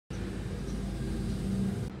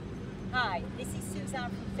Hi, this is Suzanne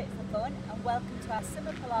from Fit for Fun and welcome to our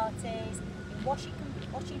summer Pilates in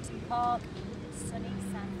Washington Park, sunny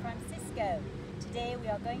San Francisco. Today we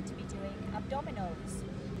are going to be doing abdominals.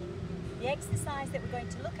 The exercise that we're going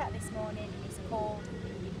to look at this morning is called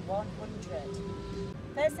the 100.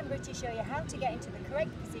 First I'm going to show you how to get into the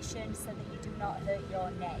correct position so that you do not hurt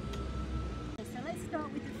your neck. So let's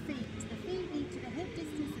start with the feet. The feet need to be hip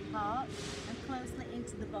distance apart and closely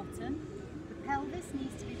into the bottom. The pelvis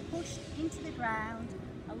needs to be pushed into the ground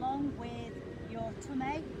along with your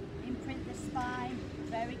tummy. Imprint the spine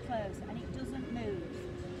very close and it doesn't move.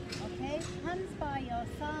 Okay, hands by your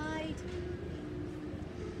side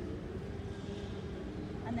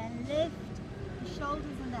and then lift the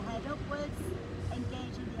shoulders and the head upwards,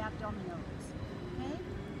 engaging the abdominals. Okay,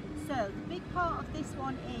 so the big part of this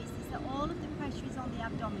one is that all of the pressure is on the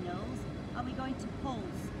abdominals and we're going to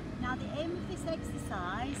pulse. Now the aim of this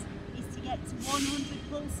exercise is to get to 100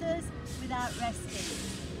 pulses without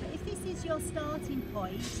resting. But if this is your starting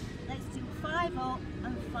point, let's do 5 up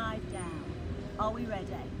and 5 down. Are we ready?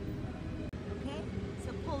 Okay,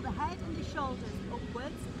 so pull the head and the shoulders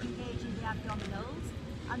upwards, engaging the abdominals,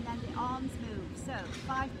 and then the arms move. So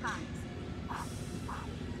 5 counts.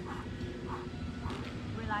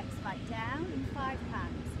 Relax back down in 5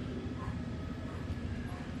 counts.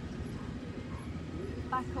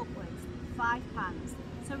 Back upwards, 5 pans.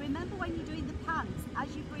 So remember when you're doing the pans,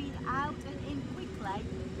 as you breathe out and in quickly,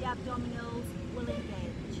 the abdominals will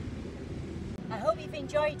engage. I hope you've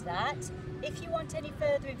enjoyed that. If you want any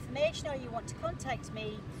further information or you want to contact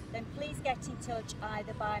me, then please get in touch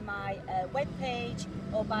either by my webpage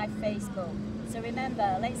or by Facebook. So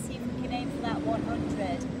remember, let's see if we can aim for that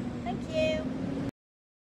 100. Thank you.